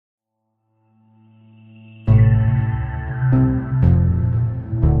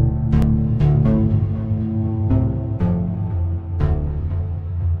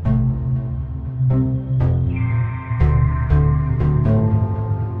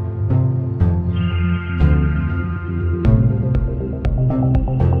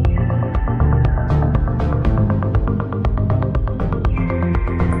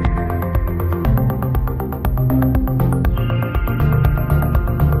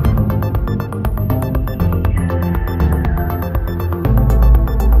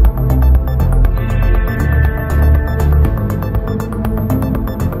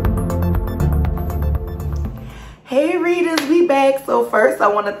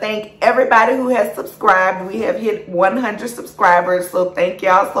first, I want to thank everybody who has subscribed. We have hit 100 subscribers, so thank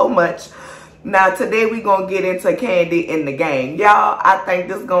y'all so much. Now, today we're going to get into Kandi and the gang. Y'all, I think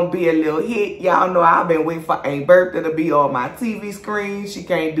this is going to be a little hit. Y'all know I've been waiting for Aunt Bertha to be on my TV screen. She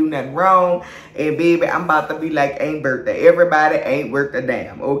can't do nothing wrong. And baby, I'm about to be like Aunt Bertha. Everybody ain't worth a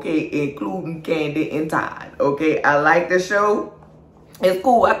damn, okay? Including Kandi and Todd, okay? I like the show. It's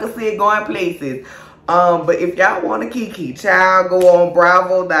cool. I can see it going places. But if y'all want to kiki, child, go on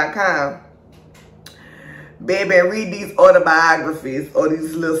bravo.com. Baby, and read these autobiographies or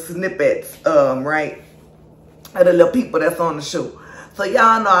these little snippets, right, of the little people that's on the show. So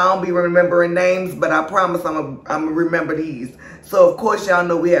y'all know I don't be remembering names, but I promise I'm gonna remember these. So of course y'all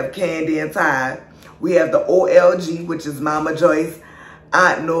know we have Kandi and Todd. We have the OLG, which is Mama Joyce,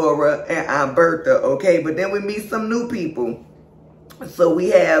 Aunt Nora, and Aunt Bertha, okay? But then we meet some new people. So we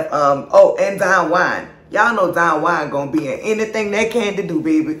have, oh, and Don Juan. Y'all know Don Juan gonna be in anything that Kandi do,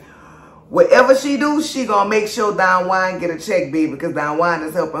 baby. Whatever she do, she gonna make sure Don Juan get a check, baby, because Don Juan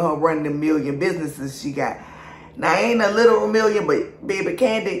is helping her run the million businesses she got. Now, ain't a little million, but baby,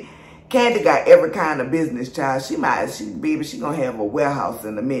 Kandi got every kind of business, child. She gonna have a warehouse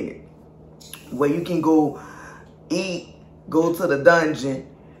in a minute where you can go eat, go to the dungeon,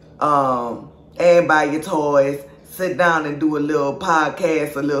 and buy your toys, sit down and do a little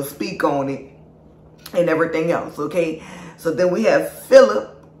podcast, a little speak on it, and everything else, okay? So then we have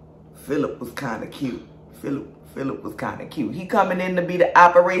Philip. Philip was kind of cute. Philip was kind of cute. He coming in to be the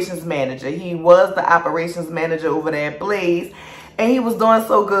operations manager. He was the operations manager over there at Blaze. And he was doing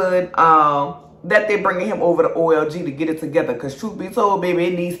so good that they're bringing him over to OLG to get it together. Because truth be told, baby,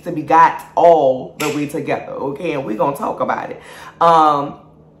 it needs to be got all the way together. Okay, and we're going to talk about it.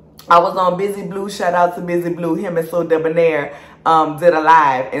 I was on Busy Blue. Shout out to Busy Blue. Him and So Debonair did a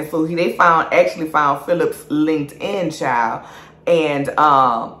live. And so they actually found Philip's LinkedIn, child. And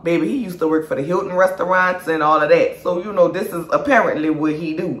baby, he used to work for the Hilton restaurants and all of that. So, you know, this is apparently what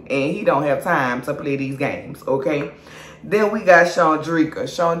he do. And he don't have time to play these games, okay? Then we got Chandrika.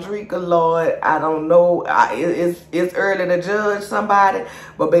 Chandrika, Lord, I don't know. It's early to judge somebody.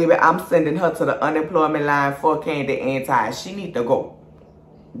 But baby, I'm sending her to the unemployment line for Kandi and Todd. She need to go.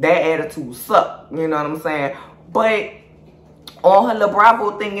 That attitude suck. You know what I'm saying? But on her little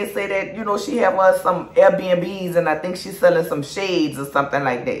Bravo thing, it say that, you know, she have some Airbnbs and I think she's selling some shades or something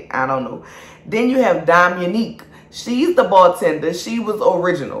like that. I don't know. Then you have Dominique. She's the bartender. She was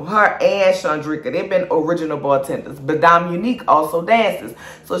original. Her and Chandrika, they've been original bartenders. But Dominique also dances.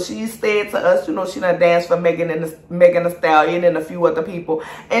 So she said to us, you know, she done danced for Megan Thee Stallion and a few other people.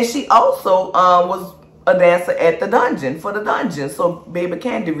 And she also was a dancer at the dungeon, for the dungeon. So baby,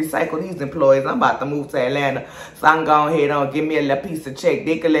 Kandi recycle these employees. I'm about to move to Atlanta, so I can go ahead and give me a little piece of check.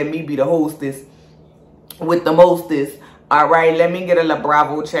 They can let me be the hostess with the mostest. All right, let me get a little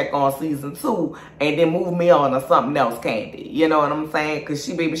Bravo check on season 2 and then move me on to something else, Kandi. You know what I'm saying? Because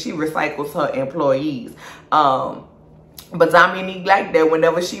she recycles her employees. But Dominique like that,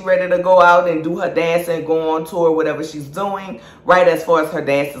 whenever she ready to go out and do her dancing, go on tour, whatever she's doing, right, as far as her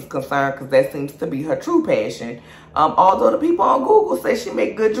dance is concerned, because that seems to be her true passion. Although the people on Google say she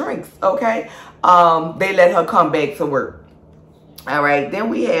make good drinks, okay? They let her come back to work. All right, then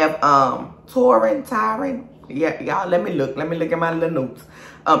we have Tyron. Yeah, y'all, let me look at my little notes.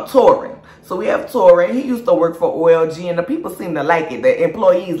 Torin. So we have Torin. He used to work for OLG, and the people seem to like it. The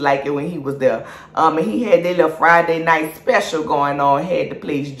employees like it when he was there. And he had their little Friday night special going on, had the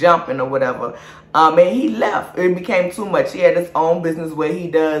place jumping or whatever. And he left. It became too much. He had his own business where he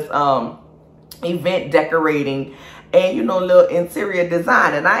does event decorating and, you know, little interior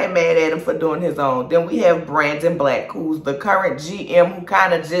design. And I ain't mad at him for doing his own. Then we have Brandon Black, who's the current GM, who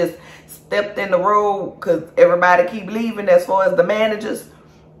kind of just stepped in the role because everybody keep leaving as far as the managers.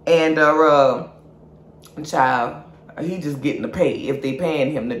 And child, he just getting the pay if they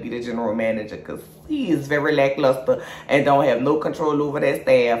paying him to be the general manager, because he is very lackluster and don't have no control over that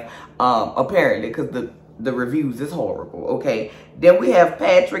staff, apparently, because the reviews is horrible, okay? Then we have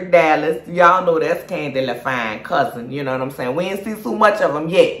Patrick Dallas. Y'all know that's Kandi LaFine cousin, you know what I'm saying? We ain't see too much of him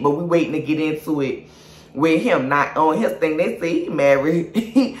yet, but we waiting to get into it with him. Not on his thing. They say he married.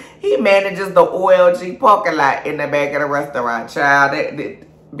 He manages the OLG parking lot in the back of the restaurant, child. That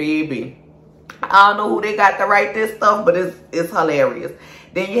baby, I don't know who they got to write this stuff, but it's hilarious.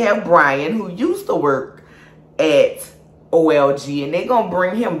 Then you have Brian, who used to work at OLG, and they gonna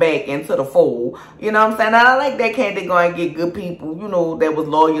bring him back into the fold. You know what I'm saying? And I like that Kandi gonna get good people, you know, that was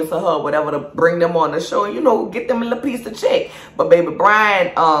loyal to her, whatever, to bring them on the show, you know, get them a little piece of check. But baby,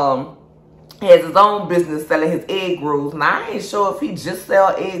 Brian, has his own business selling his egg rolls. Now, I ain't sure if he just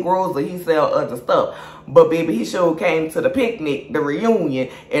sell egg rolls or he sell other stuff. But, baby, he sure came to the picnic, the reunion,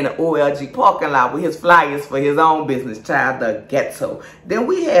 in the OLG parking lot with his flyers for his own business, child, the ghetto. Then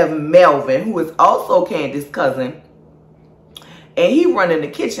we have Melvin, who is also Kandi's cousin. And he running the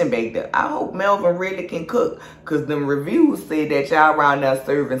kitchen back there. I hope Melvin really can cook. Because them reviews say that y'all around there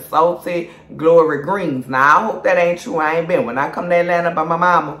serving salty glory greens. Now, I hope that ain't true. I ain't been. When I come to Atlanta by my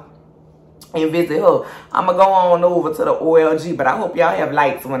mama and visit her, I'm going to go on over to the OLG. But I hope y'all have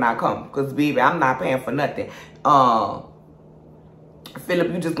lights when I come. Because, baby, I'm not paying for nothing.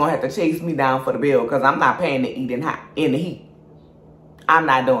 Philip, you just going to have to chase me down for the bill. Because I'm not paying to eat in the heat. I'm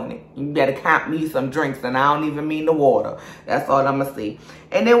not doing it. You better count me some drinks, and I don't even mean the water. That's all I'm going to say.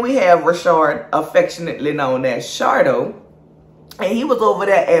 And then we have Rashard, affectionately known as Shardo. And he was over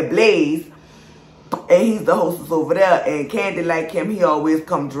there at Blaze. And he's the hostess over there. And Kandi, like him, he always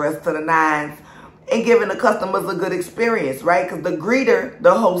come dressed to the nines and giving the customers a good experience, right? Because the greeter,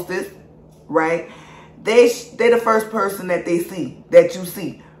 the hostess, right, they're the first person that they see, that you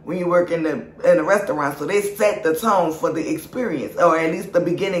see when you work in the restaurant. So they set the tone for the experience, or at least the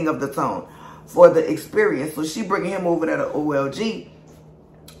beginning of the tone for the experience. So she bringing him over to the OLG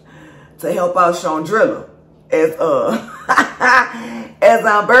to help out Sean Driller, as as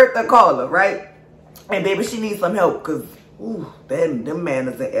Aunt Bertha call her, right? And baby, she needs some help because them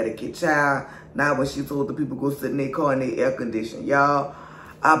manners and etiquette, child. Now when she told the people go sit in their car in their air condition, y'all,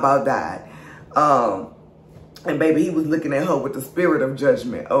 I about died. And baby, he was looking at her with the spirit of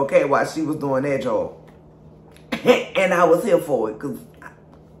judgment, okay, while she was doing that job. And I was here for it because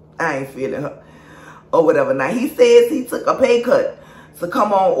I ain't feeling her or whatever. Now, he says he took a pay cut to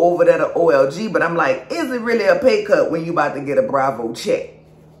come on over to the OLG, but I'm like, is it really a pay cut when you about to get a Bravo check?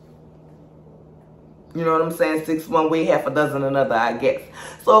 You know what I'm saying? 6 one way, half a dozen another, I guess.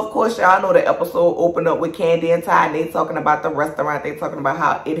 So, of course, y'all know the episode opened up with Kandi and Ty. And they talking about the restaurant. They talking about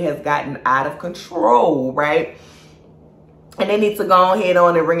how it has gotten out of control, right? And they need to go ahead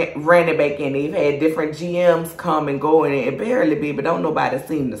on and ran it back in. They've had different GMs come and go, and it barely be, but don't nobody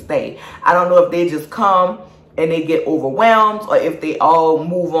seem to stay. I don't know if they just come and they get overwhelmed, or if they all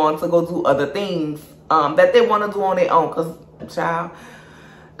move on to go do other things that they want to do on their own. Because, child,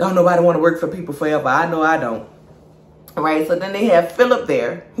 don't nobody want to work for people forever. I know I don't. All right, so then they have Philip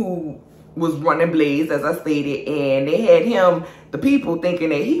there, who was running Blaze, as I stated, and they had him, the people, thinking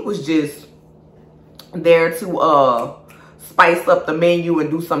that he was just there to spice up the menu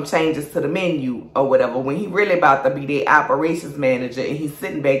and do some changes to the menu or whatever, when he really about to be their operations manager, and he's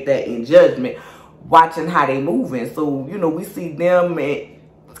sitting back there in judgment, watching how they moving. So, you know, we see them and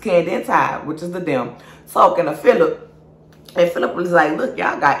Kandi and Ty, which is the them, talking to Philip. And Philip was like, look,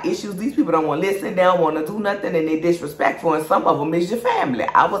 y'all got issues. These people don't want to listen. They don't want to do nothing. And they disrespectful. And some of them is your family.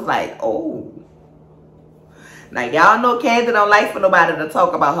 I was like, oh. Now, y'all know Kandi don't like for nobody to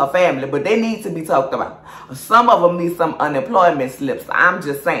talk about her family. But they need to be talked about. Some of them need some unemployment slips. I'm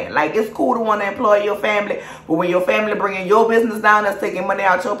just saying. Like, it's cool to want to employ your family. But when your family bringing your business down, that's taking money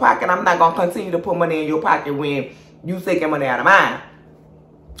out your pocket. I'm not going to continue to put money in your pocket when you taking money out of mine.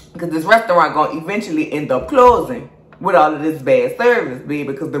 Because this restaurant going to eventually end up closing with all of this bad service,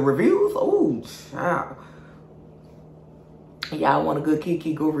 baby, because the reviews, oh, child. Y'all want a good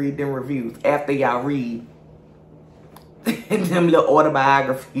Kiki, go read them reviews after y'all read them little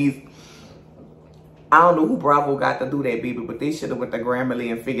autobiographies. I don't know who Bravo got to do that, baby, but they should have went to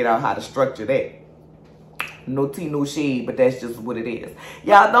Grammarly and figured out how to structure that. No tea, no shade, but that's just what it is.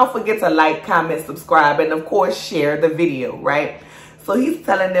 Y'all don't forget to like, comment, subscribe, and of course, share the video, right? So he's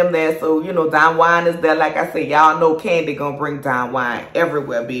telling them that, so, you know, Don Juan is there. Like I said, y'all know Kandi gonna bring Don Juan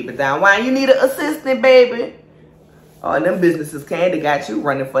everywhere, baby. Don Juan, you need an assistant, baby. Oh, them businesses, Kandi got you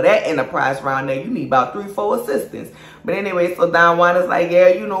running for that enterprise around there. You need about 3, 4 assistants. But anyway, so Don Juan is like, yeah,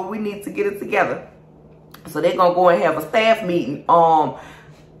 you know, we need to get it together. So they're gonna go and have a staff meeting. Kandi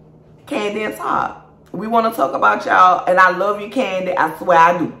and Todd, we want to talk about y'all, and I love you, Kandi. I swear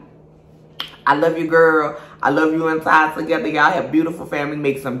I do. I love you, girl. I love you and Ty together. Y'all have beautiful family.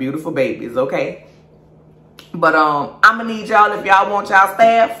 Make some beautiful babies, okay? But I'm going to need y'all, if y'all want y'all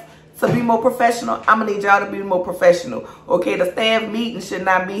staff to be more professional, I'm going to need y'all to be more professional. Okay, the staff meeting should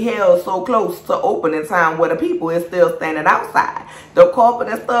not be held so close to opening time where the people is still standing outside. The carpet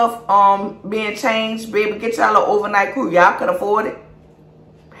and stuff being changed, baby, get y'all an overnight crew. Y'all can afford it.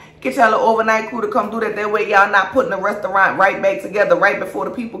 Get y'all an overnight crew to come do that. That way y'all not putting the restaurant right back together right before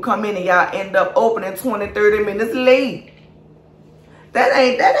the people come in and y'all end up opening 20, 30 minutes late. That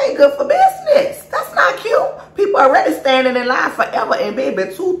ain't good for business. That's not cute. People already standing in line forever, and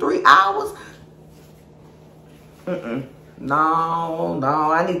baby, 2, 3 hours. No,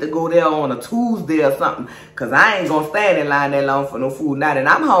 I need to go there on a Tuesday or something. Because I ain't going to stand in line that long for no food. Not that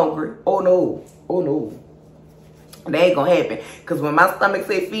I'm hungry. Oh, no. Oh, no. That ain't going to happen. Because when my stomach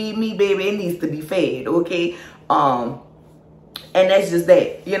say feed me, baby, it needs to be fed, okay? And that's just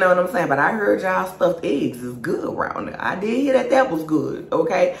that. You know what I'm saying? But I heard y'all stuffed eggs is good around there. I did hear that was good,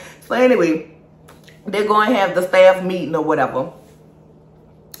 okay? So, anyway, they're going to have the staff meeting or whatever.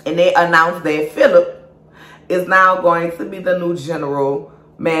 And they announced that Philip is now going to be the new general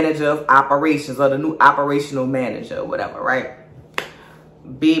manager of operations, or the new operational manager or whatever, right?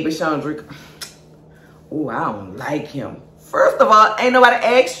 Baby Chandra, oh, I don't like him. First of all, ain't nobody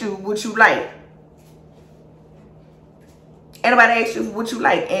asked you what you like. Ain't nobody asked you what you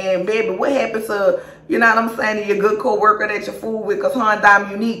like. And baby, what happened to, you know what I'm saying, to your good co-worker that you're fool with, because her and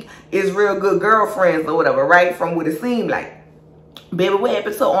Dominique is real good girlfriends or whatever, right? From what it seemed like. Baby, what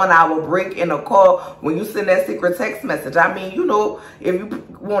happened to on our break in a call when you send that secret text message? I mean, you know, if you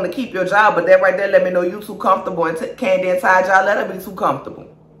want to keep your job, but that right there let me know you too comfortable. And Kandi and Todd, y'all let her be too comfortable.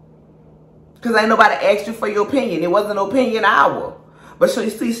 Because ain't nobody asked you for your opinion. It wasn't an opinion hour. But so you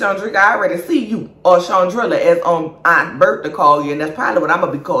see, Chandrika, I already see you, or Chandrilla, as Aunt Bertha called you. And that's probably what I'm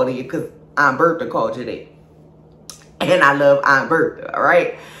going to be calling you, because Aunt Bertha called you that. And I love Aunt Bertha, all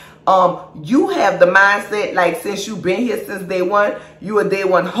right? You have the mindset, like, since you've been here since day one, you a day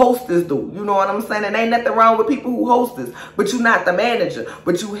one hostess, dude. You know what I'm saying? And ain't nothing wrong with people who hostess, but you're not the manager.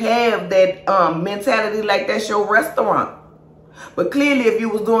 But you have that mentality like that's your restaurant. But clearly, if you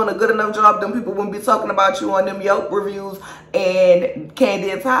was doing a good enough job, them people wouldn't be talking about you on them Yelp reviews. And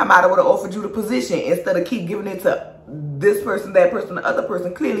Kandi and Todd might have would have offered you the position instead of keep giving it to this person, that person, the other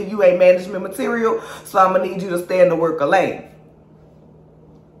person. Clearly, you ain't management material, so I'm going to need you to stay in the worker lane.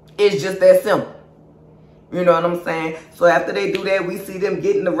 It's just that simple. You know what I'm saying? So after they do that, we see them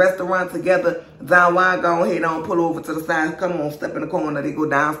getting the restaurant together. Don Juan go ahead and pull over to the side. Come on, step in the corner. They go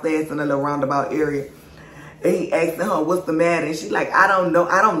downstairs in a little roundabout area. And he asking her, what's the matter? And she like, I don't know.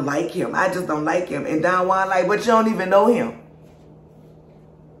 I don't like him. I just don't like him. And Don Juan like, but you don't even know him.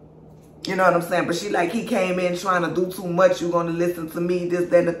 You know what I'm saying? But she like, he came in trying to do too much. You're going to listen to me, this,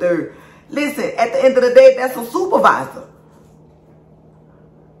 that, and the third. Listen, at the end of the day, that's a supervisor.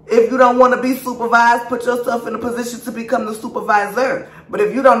 If you don't want to be supervised, put yourself in a position to become the supervisor. But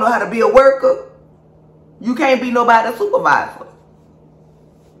if you don't know how to be a worker, you can't be nobody's supervisor.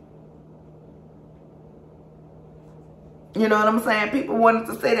 You know what I'm saying? People wanted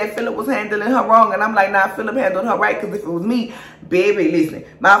to say that Philip was handling her wrong. And I'm like, nah, Philip handled her right. Because if it was me, baby, listen.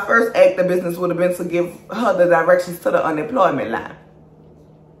 My first act of business would have been to give her the directions to the unemployment line.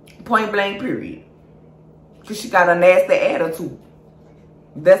 Point blank, period. Because she got a nasty attitude.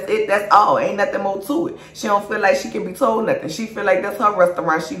 That's it. That's all. Ain't nothing more to it. She don't feel like she can be told nothing. She feel like that's her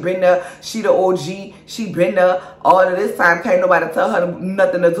restaurant. She been there. She the OG. She been there all of this time. Can't nobody tell her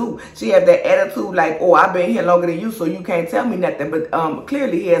nothing to do. She have that attitude like, oh, I've been here longer than you, so you can't tell me nothing. But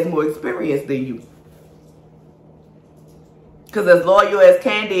clearly he has more experience than you. Because as loyal as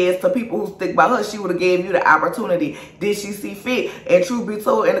Kandi is to people who stick by her, she would have gave you the opportunity. Did she see fit? And truth be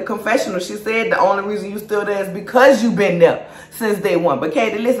told, in the confessional, she said the only reason you still there is because you've been there since day one. But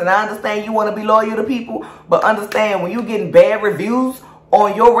Kandi, listen, I understand you want to be loyal to people, but understand when you're getting bad reviews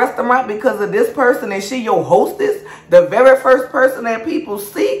on your restaurant because of this person and she your hostess, the very first person that people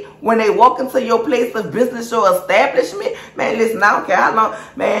see when they walk into your place of business or establishment, man, listen, I don't care how long,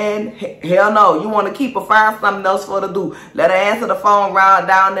 man, hell no. You want to keep her, find something else for her to do. Let her answer the phone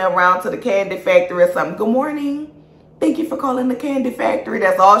down there around to the candy factory or something. Good morning. Thank you for calling the candy factory.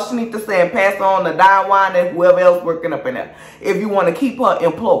 That's all she needs to say, and pass on to Don Juan and whoever else working up in there if you want to keep her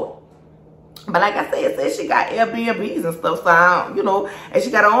employed. But like I said, it says she got Airbnbs and stuff, so I don't, you know, and she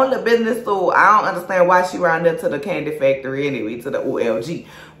got her own little business, so I don't understand why she ran there to the candy factory anyway, to the OLG.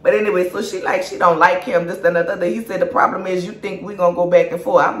 But anyway, so she don't like him, this, and the other. He said the problem is you think we gonna go back and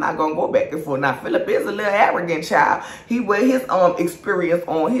forth. I'm not gonna go back and forth. Now, Philip is a little arrogant child. He wear his experience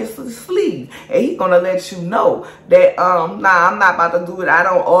on his sleeve, and he gonna let you know that nah, I'm not about to do it. I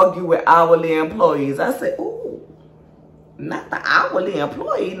don't argue with hourly employees. I said, ooh. Not the hourly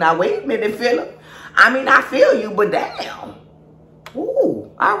employee. Now, wait a minute, Philip. I mean, I feel you, but damn.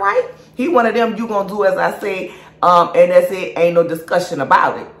 Ooh, all right. He one of them you going to do as I say, and that's it. Ain't no discussion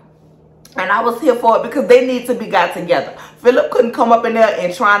about it. And I was here for it because they need to be got together. Philip couldn't come up in there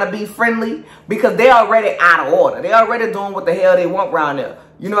and trying to be friendly because they already out of order. They already doing what the hell they want around there.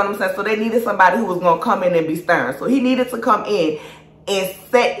 You know what I'm saying? So they needed somebody who was going to come in and be stern. So he needed to come in and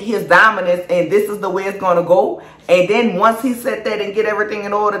set his dominance, and this is the way it's going to go. And then once he set that and get everything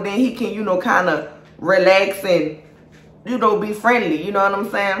in order, then he can, you know, kind of relax and, you know, be friendly. You know what I'm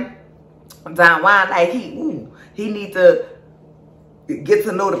saying? Don Juan, like, he need to get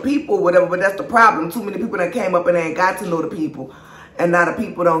to know the people, whatever. But that's the problem. Too many people that came up and ain't got to know the people. And now the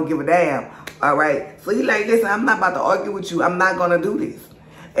people don't give a damn. All right. So he like, listen, I'm not about to argue with you. I'm not going to do this.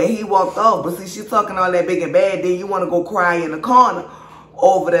 And he walked off. But see, she's talking all that big and bad. Then you want to go cry in the corner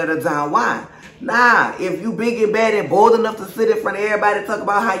over there to John Wine. Nah, if you big and bad and bold enough to sit in front of everybody and talk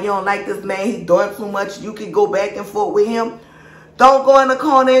about how you don't like this man, he's doing too much, you can go back and forth with him. Don't go in the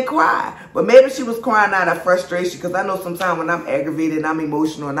corner and cry. But maybe she was crying out of frustration, because I know sometimes when I'm aggravated and I'm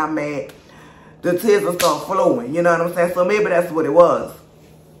emotional and I'm mad, the tears will start flowing. You know what I'm saying? So maybe that's what it was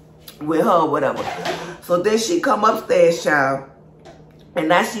with her, whatever. So then she come upstairs, child, and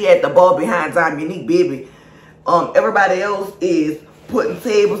now she at the bar behind Dime Unique, baby. Everybody else is putting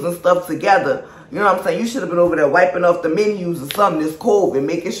tables and stuff together. You know what I'm saying? You should have been over there wiping off the menus or something this COVID,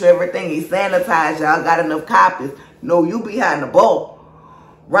 making sure everything is sanitized. Y'all got enough copies. No, you behind the bar,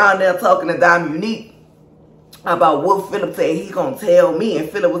 round there talking to Dime Unique about what Philip said he gonna tell me. And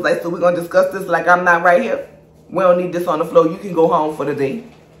Philip was like, so we're gonna discuss this like I'm not right here? We don't need this on the floor. You can go home for the day.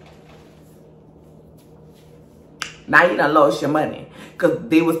 Now you done lost your money. Because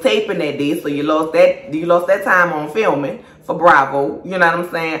they was taping that day, so you lost that time on filming for Bravo. You know what I'm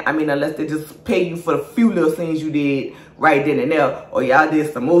saying? I mean, unless they just pay you for the few little scenes you did right then and there. Or y'all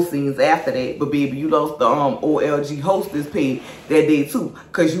did some more scenes after that. But baby, you lost the OLG hostess pay that day too.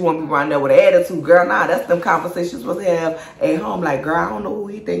 Because you want to be around there with an attitude. Girl, nah, that's them conversations you're supposed to have at home. Like, girl, I don't know who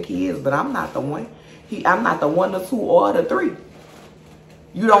he think he is, but I'm not the one. I'm not the 1, the 2, or the 3.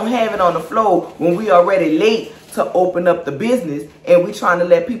 You don't have it on the floor when we already late to open up the business and we trying to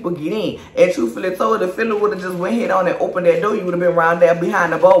let people get in. And truthfully told, if Philip would have just went head on and opened that door, you would have been around there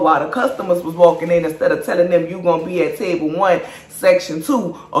behind the bar while the customers was walking in, instead of telling them you gonna be at table 1, section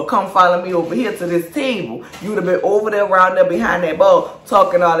 2, or come follow me over here to this table. You would have been over there around there behind that bar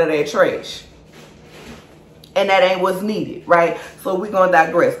talking all of that trash. And that ain't what's needed, right? So we gonna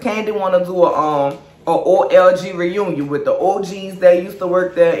digress. Kandi wanna do a OLG reunion with the OGs that used to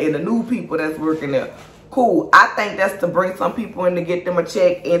work there and the new people that's working there. Cool. I think that's to bring some people in to get them a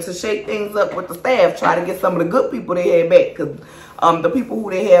check and to shake things up with the staff. Try to get some of the good people they had back, because the people who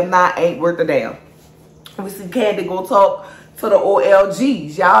they have now ain't worth a damn. We see Kandi go talk to the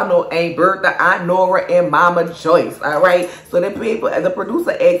OLGs. Y'all know Aunt Bertha, Aunt Nora, and Mama Joyce. All right. So the people, the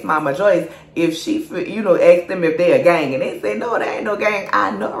producer asked Mama Joyce if she, you know, asked them if they a gang, and they said no, they ain't no gang.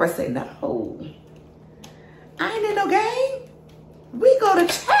 Aunt Nora said no, I ain't in no gang. We go to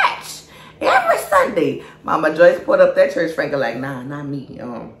church every Sunday. Mama Joyce put up that church finger like, nah, not me.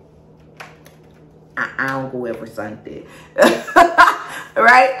 I don't go every Sunday.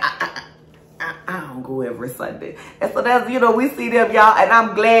 Right? I don't go every Sunday. And so that's, you know, we see them, y'all. And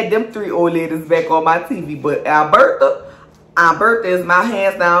I'm glad them 3 old ladies back on my TV. But Aunt Bertha is my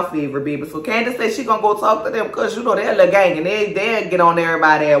hands down favorite, baby. So Kandi said she gonna go talk to them, because, you know, they're a little gang. And they'll get on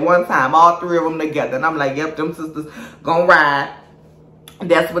everybody at one time. All 3 of them together. And I'm like, yep, them sisters gonna ride.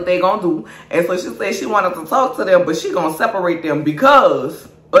 That's what they gonna do. And so she said she wanted to talk to them, but she gonna separate them because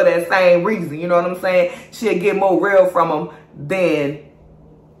of that same reason. You know what I'm saying? She'll get more real from them than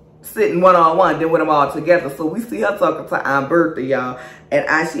sitting one-on-one than with them all together. So we see her talking to Aunt Bertha, y'all.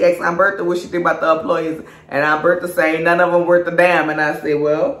 And she asked Aunt Bertha what she think about the employees. And Aunt Bertha saying none of them worth a damn. And I said,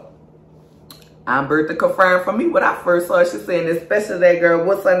 well, Aunt Bertha confirmed for me what I first saw. She saying, especially that girl,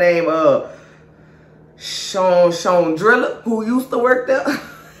 what's her name? Sean Driller, who used to work there.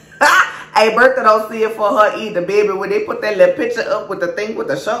 Hey, Bertha don't see it for her either, baby. When they put that little picture up with the thing with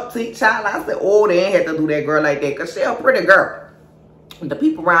the sharp teeth, child, I said, oh, they ain't have to do that girl like that, because she a pretty girl. The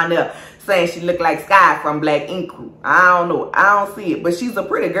people around there saying she looked like Sky from Black Ink Crew. I don't know. I don't see it. But she's a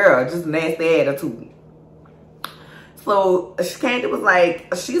pretty girl. Just nasty attitude. So Kandi was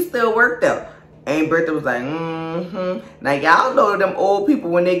like, she still worked there. Aunt Bertha was like, Now, y'all know them old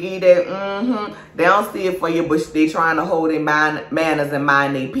people, when they give you that, they don't see it for you, but they trying to hold their manners and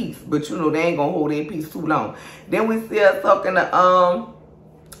mind their peace. But, you know, they ain't going to hold their peace too long. Then we see us talking to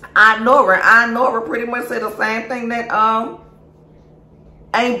Aunt Nora. Aunt Nora pretty much said the same thing that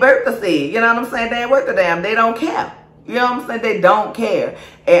Aunt Bertha said. You know what I'm saying? They ain't worth a damn. They don't care. You know what I'm saying? They don't care.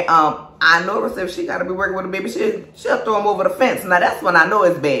 And Aunt Nora said if she got to be working with a baby, she'll throw him over the fence. Now, that's when I know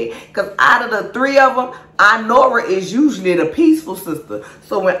it's bad. Because out of the 3 of them, Aunt Nora is usually the peaceful sister.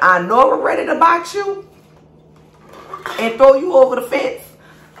 So when Aunt Nora ready to box you and throw you over the fence,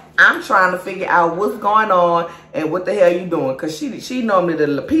 I'm trying to figure out what's going on and what the hell you doing. Because she normally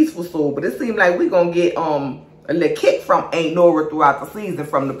the peaceful soul. But it seems like we're going to get a little kick from Aunt Nora throughout the season,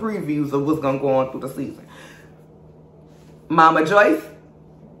 from the previews of what's going to go on through the season. Mama Joyce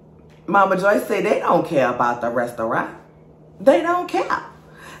said they don't care about the restaurant. They don't care.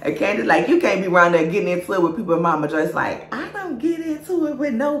 And Kandi's like, you can't be around there getting into it with people. And Mama Joyce like, I don't get into into it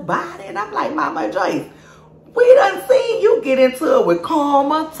with nobody. And I'm like, Mama Joyce, we done seen you get into it with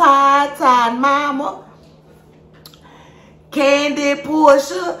Karma, Ty, Mama, Kandi,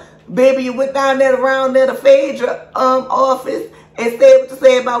 Portia. Baby, you went down there around there to Phaedra office and said what to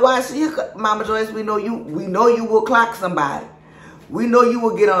say about why she. Mama Joyce, we know you will clock somebody. We know you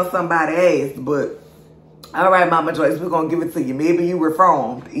will get on somebody's ass, but all right, Mama Joyce, we're going to give it to you. Maybe you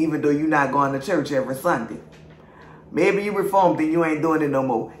reformed, even though you're not going to church every Sunday. Maybe you reformed and you ain't doing it no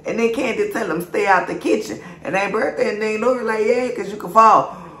more. And then Kandi tell them, stay out the kitchen. And Aunt Bertha and they know her like, yeah, because you can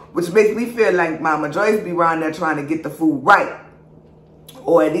fall. Which makes me feel like Mama Joyce be around there trying to get the food right.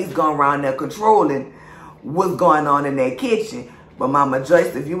 Or at least going around there controlling what's going on in that kitchen. But Mama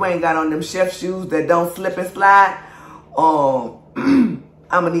Joyce, if you ain't got on them chef shoes that don't slip and slide, I'm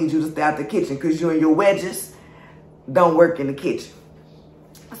going to need you to stay out the kitchen because you and your wedges don't work in the kitchen.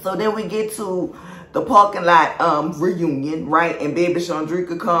 So then we get to the parking lot reunion, right? And baby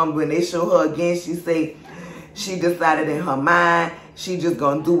Chandrika come. When they show her again, she say she decided in her mind she just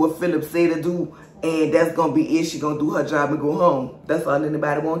going to do what Philip say to do. And that's going to be it. She going to do her job and go home. That's all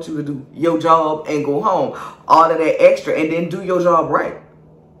anybody wants you to do. Your job and go home. All of that extra and then do your job right.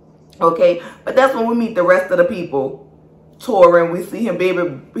 Okay? But that's when we meet the rest of the people. Touring, we see him, baby,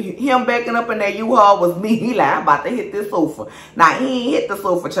 him backing up in that U-Haul was me. He like, I'm about to hit this sofa. Now, he ain't hit the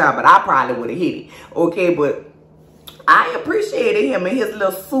sofa, child, but I probably would have hit it. Okay, but I appreciated him in his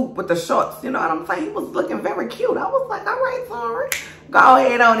little suit with the shorts. You know what I'm saying? He was looking very cute. I was like, all right, sorry. Go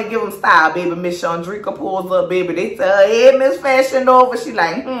ahead on and give him style, baby. Miss Chandrika pulls up, baby. They tell her, hey, Miss Fashion Nova. She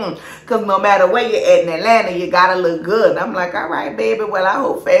like, because no matter where you're at in Atlanta, you got to look good. I'm like, all right, baby. Well, I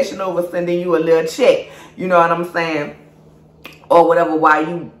hope Fashion Nova sending you a little check. You know what I'm saying? Or whatever,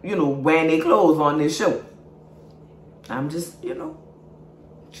 while you know, wearing their clothes on this show. I'm just, you know,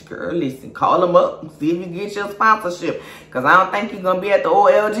 girl, listen, call them up and see if you get your sponsorship. Because I don't think you're going to be at the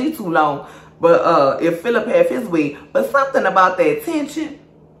OLG too long. But if Philip have his way. But something about that tension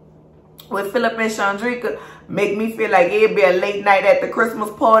with Philip and Chandrika make me feel like it'll be a late night at the Christmas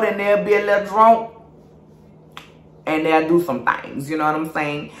party and they'll be a little drunk. And they'll do some things, you know what I'm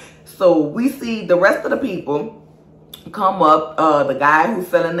saying? So we see the rest of the people come up, the guy who's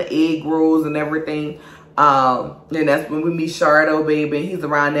selling the egg rolls and everything, and that's when we meet Shardo, baby. He's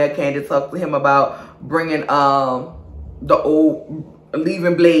around there. Kandi talked to him about bringing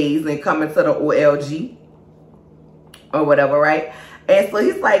leaving Blaze and coming to the OLG or whatever, right? And so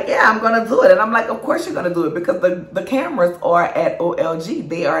he's like, yeah, I'm gonna do it. And I'm like, of course you're gonna do it, because the cameras are at OLG.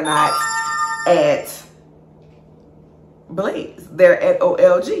 They are not at Blaze. They're at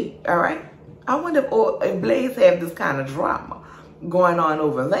OLG, all right? I wonder if Blaze have this kind of drama going on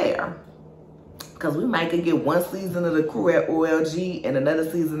over there. Because we might could get one season of the crew at OLG and another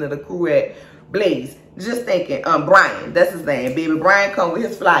season of the crew at Blaze. Just thinking, Brian, that's his name, baby. Brian come with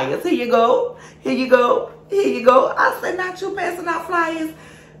his flyers. Here you go. Here you go. Here you go. I said, not you passing out flyers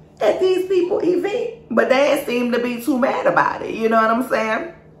at these people event. But they ain't seem to be too mad about it. You know what I'm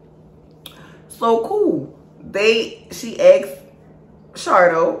saying? So cool. She asked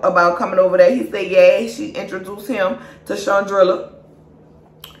Shardo about coming over there. He said, yeah. She introduced him to Chandrilla,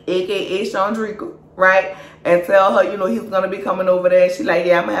 aka Chandrika, right? And tell her, you know, he's gonna be coming over there. And she like,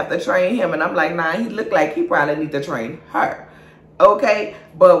 yeah, I'm gonna have to train him. And I'm like, nah, he look like he probably need to train her. Okay,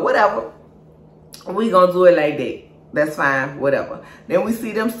 but whatever. We gonna do it like that. That's fine, whatever. Then we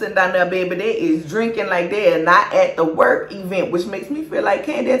see them sitting down there, baby. They is drinking like they are not at the work event, which makes me feel like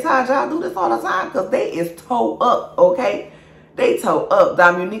Kandi and Todd, y'all do this all the time, because they is toe up, okay? They toe up.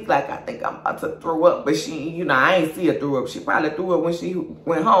 Dominique, like, I think I'm about to throw up, but she, you know, I ain't see her throw up. She probably threw up when she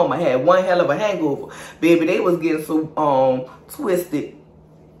went home. I had one hell of a hangover. Baby, they was getting so twisted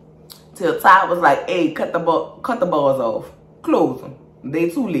till Todd was like, hey, cut the bars off. Close them. They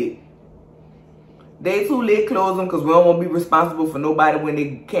too lit. They too lit, close them, because we don't want to be responsible for nobody when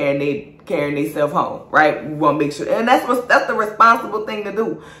they carrying themselves home, right? We want to make sure. And that's the responsible thing to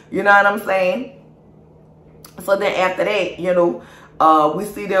do. You know what I'm saying? So then after that, you know, we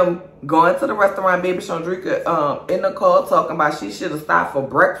see them going to the restaurant. Baby Chandrika in the car talking about she should have stopped for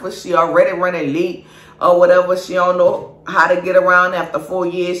breakfast. She already running late or whatever. She don't know how to get around after 4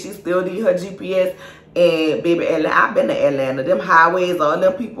 years. She still need her GPS. And baby, I've been to Atlanta. Them highways, all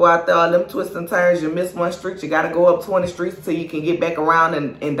them people out there, all them twists and turns. You miss one street, you got to go up 20 streets till you can get back around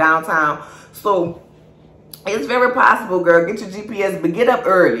in downtown. So it's very possible, girl. Get your GPS, but get up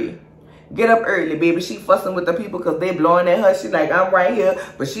early. Get up early, baby. She fussing with the people because they blowing at her. She like, I'm right here.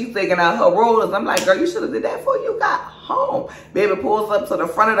 But she's taking out her rollers. I'm like, girl, you should have did that before you got home. Baby pulls up to the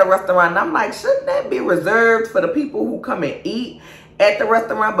front of the restaurant. And I'm like, shouldn't that be reserved for the people who come and eat at the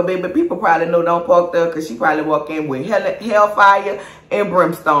restaurant, but baby, people probably know don't park there because she probably walk in with hellfire and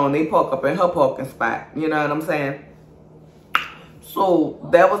brimstone. They park up in her parking spot. You know what I'm saying? So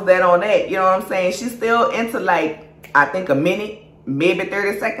that was that on that. You know what I'm saying? She's still into like, I think a minute, maybe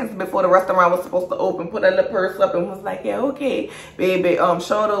 30 seconds before the restaurant was supposed to open, put her little purse up and was like, yeah, okay. Baby,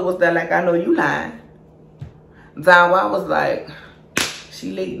 Shorter was there like, I know you lying. Zawa was like,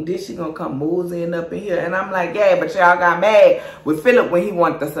 she late and this she gonna come moseying up in here. And I'm like, yeah, but y'all got mad with Philip when he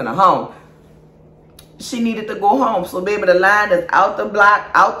wanted to send her home. She needed to go home. So baby, the line is out the block,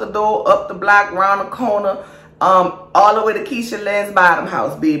 out the door, up the block, round the corner, all the way to Keisha Lynn's bottom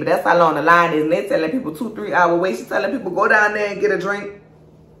house, baby. That's how long the line is. And they telling people 2-3 hour wait. She's telling people go down there and get a drink.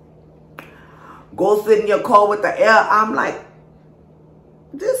 Go sit in your car with the air. I'm like,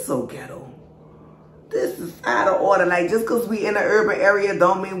 this so ghetto. This is out of order. Like, just because we in an urban area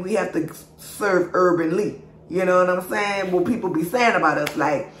don't mean we have to serve urbanly. You know what I'm saying? What people be saying about us.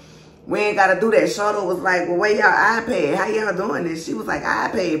 Like, we ain't got to do that. Shorter was like, well, where y'all iPad? How y'all doing this? She was like,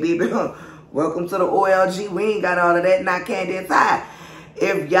 iPad, baby. Welcome to the OLG. We ain't got all of that. Not Kandi and Todd.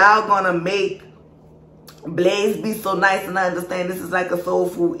 If y'all going to make Blaze be so nice and I understand this is like a soul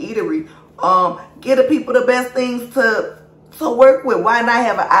food eatery, give the people the best things to work with. Why not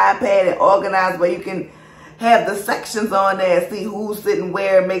have an iPad and organize where you can have the sections on there and see who's sitting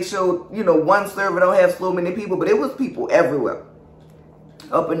where and make sure, you know, one server don't have so many people. But it was people everywhere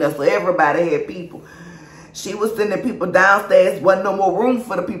up in there. So everybody had people. She was sending people downstairs. Wasn't no more room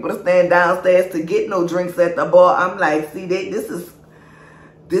for the people to stand downstairs to get no drinks at the bar. I'm like, see, this is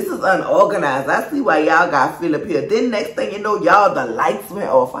unorganized. I see why y'all got Philip here. Then next thing you know, y'all, the lights went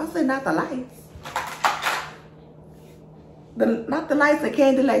off. I said, not the lights. Not the lights. And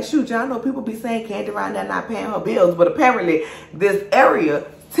Kandi like, shoot, y'all know people be saying Kandi around there not paying her bills. But apparently this area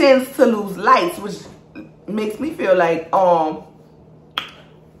tends to lose lights, which makes me feel like,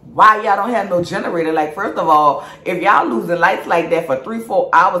 why y'all don't have no generator? Like, first of all, if y'all losing lights like that for 3-4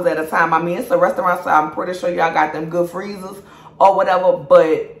 hours at a time, I mean, it's a restaurant, so I'm pretty sure y'all got them good freezers or whatever.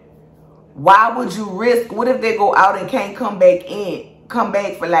 But why would you risk? What if they go out and can't come back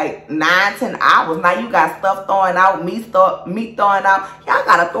for like 9-10 hours? Now you got stuff throwing out, meat throwing out. Y'all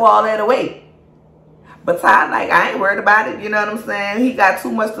gotta throw all that away. But Todd, like, I ain't worried about it. You know what I'm saying? He got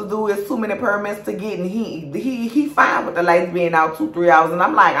too much to do. It's too many permits to get. And he fine with the lights being out 2-3 hours. And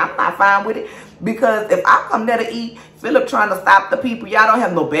I'm like, I'm not fine with it. Because if I come there to eat, Philip trying to stop the people, y'all don't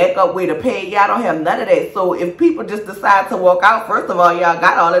have no backup way to pay. Y'all don't have none of that. So if people just decide to walk out, first of all, y'all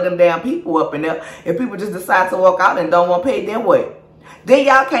got all of them damn people up in there. If people just decide to walk out and don't want to pay, then what? Then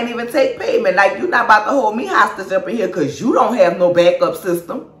y'all can't even take payment. Like, you're not about to hold me hostage up in here because you don't have no backup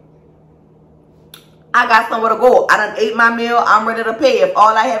system. I got somewhere to go. I done ate my meal. I'm ready to pay. If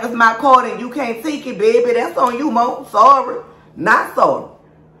all I have is my card and you can't take it, baby, that's on you, Mo. Sorry. Not sorry.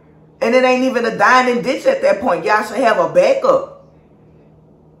 And it ain't even a dining ditch at that point. Y'all should have a backup.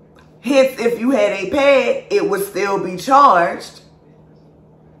 Hence, if you had a pad, it would still be charged.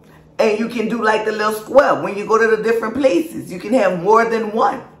 And you can do like the little square. When you go to the different places, you can have more than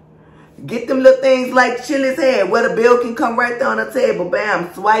one. Get them little things like Chili's had, where the bill can come right there on the table.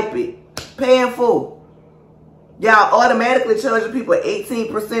 Bam, swipe it. Pay in full. Y'all automatically charging people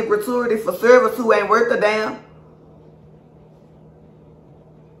 18% gratuity for service who ain't worth a damn.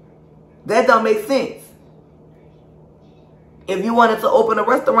 That don't make sense. If you wanted to open a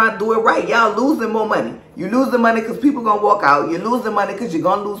restaurant, do it right. Y'all losing more money. You losing money because people gonna walk out. You're losing money because you're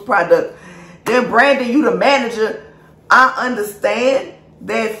gonna lose product. Then Brandon, you the manager. I understand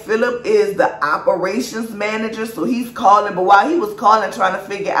that Philip is the operations manager, so he's calling. But while he was calling, trying to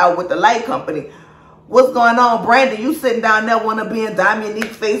figure out with the light company, what's going on, Brandon? You sitting down there, want to be in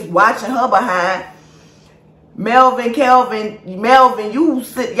Dominique's face, watching her behind. Melvin, y'all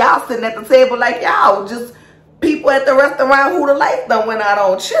sitting at the table like y'all just people at the restaurant who the lights done went out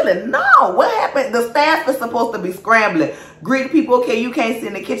on chilling. No, what happened? The staff is supposed to be scrambling. Greet people, okay, you can't sit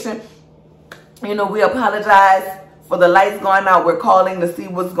in the kitchen. You know, we apologize for the lights going out. We're calling to see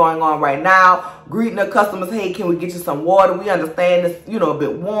what's going on right now. Greeting the customers, hey, can we get you some water? We understand it's, you know, a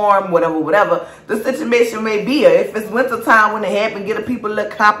bit warm, whatever the situation may be. If it's winter time when it happened, get the people a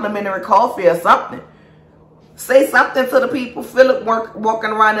little complimentary coffee or something. Say something to the people. Philip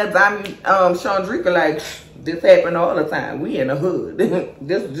walking around that diamond, Chandrika like, this happen all the time. We in the hood.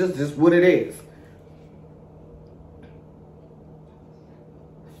 This is just what it is.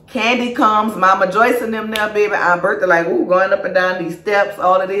 Kandi comes, Mama Joyce and them now, baby. Aunt Bertha like, ooh, going up and down these steps,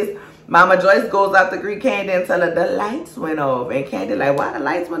 all of this. Mama Joyce goes out to greet Kandi and tell her the lights went off. And Kandi like, why the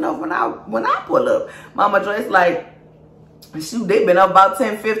lights went off when I pull up? Mama Joyce like, shoot, they been up about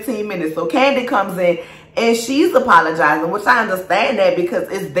 10-15 minutes. So Kandi comes in And she's apologizing, which I understand that because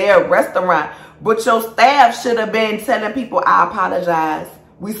it's their restaurant. But your staff should have been telling people, I apologize.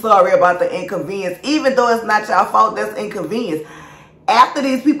 We sorry about the inconvenience. Even though it's not your fault, that's inconvenience. After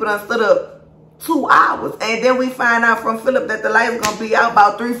these people done stood up 2 hours. And then we find out from Philip that the light's going to be out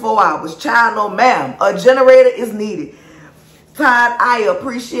about 3-4 hours. Child, no ma'am. A generator is needed. Todd, I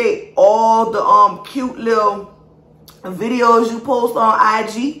appreciate all the cute little videos you post on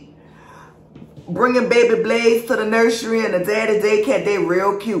IG. Bringing baby Blaze to the nursery and the daddy daycare, they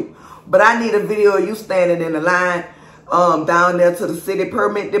real cute. But I need a video of you standing in the line down there to the city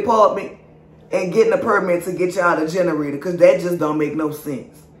permit department and getting a permit to get y'all a generator, because that just don't make no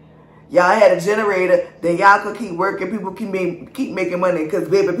sense. Y'all had a generator, then y'all could keep working, people keep making money, because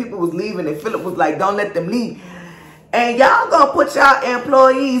baby, people was leaving and Philip was like, don't let them leave. And y'all gonna put y'all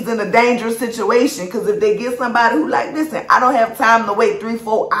employees in a dangerous situation, because if they get somebody who like, listen, I don't have time to wait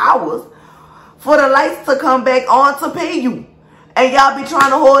 3-4 hours for the lights to come back on to pay you. And y'all be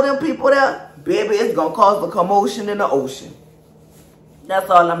trying to hold them people there, baby, it's gonna cause a commotion in the ocean. That's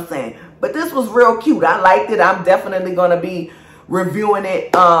all I'm saying. But this was real cute. I liked it. I'm definitely gonna be reviewing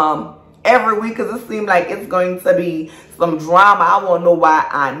it every week, because it seemed like it's going to be some drama. I want to know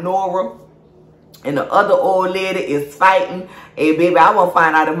why Nora and the other old lady is fighting. Hey, baby, I want to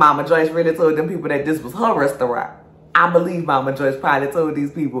find out if Mama Joyce really told them people that this was her restaurant. I believe Mama Joyce probably told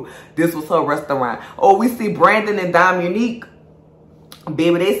these people this was her restaurant. Oh, we see Brandon and Dominique.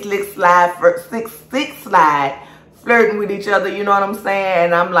 Baby, they slick slide flirting with each other, you know what I'm saying?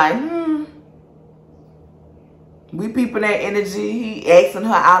 And I'm like, we peeping that energy. He asking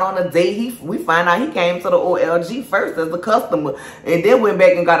her out on a date. We find out he came to the OLG first as a customer and then went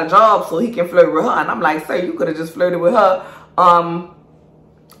back and got a job so he can flirt with her. And I'm like, sir, you could have just flirted with her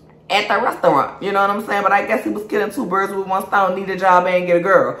at the restaurant. You know what I'm saying? But I guess he was killing 2 birds with 1 stone. Need a job and get a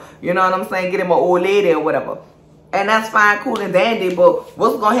girl. You know what I'm saying? Get him an old lady or whatever. And that's fine, cool, and dandy, but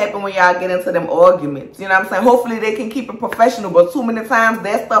what's going to happen when y'all get into them arguments? You know what I'm saying? Hopefully they can keep it professional, but too many times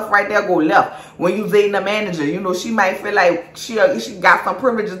that stuff right there go left. When you dating a manager, you know, she might feel like she got some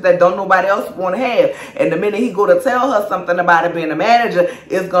privileges that don't nobody else want to have. And the minute he go to tell her something about it being a manager,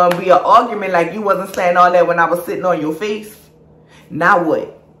 it's going to be an argument like, you wasn't saying all that when I was sitting on your face. Now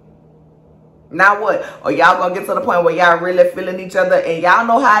what? Now what? Or y'all gonna get to the point where y'all really feeling each other, and y'all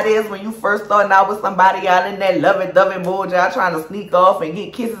know how it is when you first starting out with somebody, y'all in that lovey-dovey mood, y'all trying to sneak off and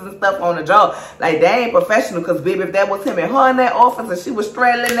get kisses and stuff on the jaw. Like, that ain't professional, because baby, if that was him and her in that office and she was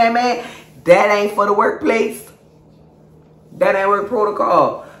straddling that man, that ain't for the workplace. That ain't work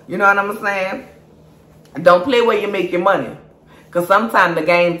protocol. You know what I'm saying? Don't play where you make your money, because sometimes the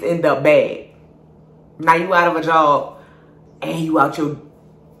games end up bad. Now you out of a job and you out your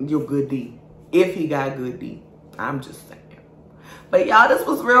good deed. If he got good D. I'm just saying. But y'all, this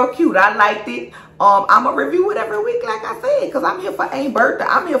was real cute. I liked it. I'm going to review it every week, like I said, because I'm here for Aunt Bertha.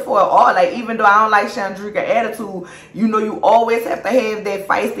 I'm here for it all. Like, even though I don't like Chandrika attitude, you know, you always have to have that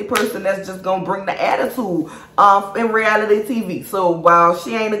feisty person that's just going to bring the attitude in reality TV. So while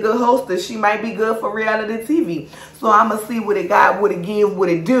she ain't a good hostess, she might be good for reality TV. So I'm going to see what it got, what it give, what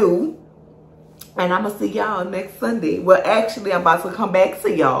it do. And I'm going to see y'all next Sunday. Well, actually, I'm about to come back to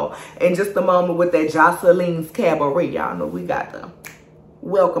y'all in just a moment with that Joceline's Cabaret. Y'all know we got the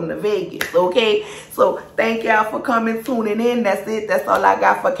welcome to Vegas, okay? So, thank y'all for coming, tuning in. That's it. That's all I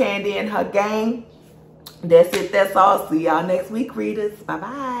got for Kandi and her gang. That's it. That's all. See y'all next week, readers.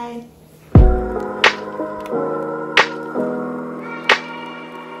 Bye-bye.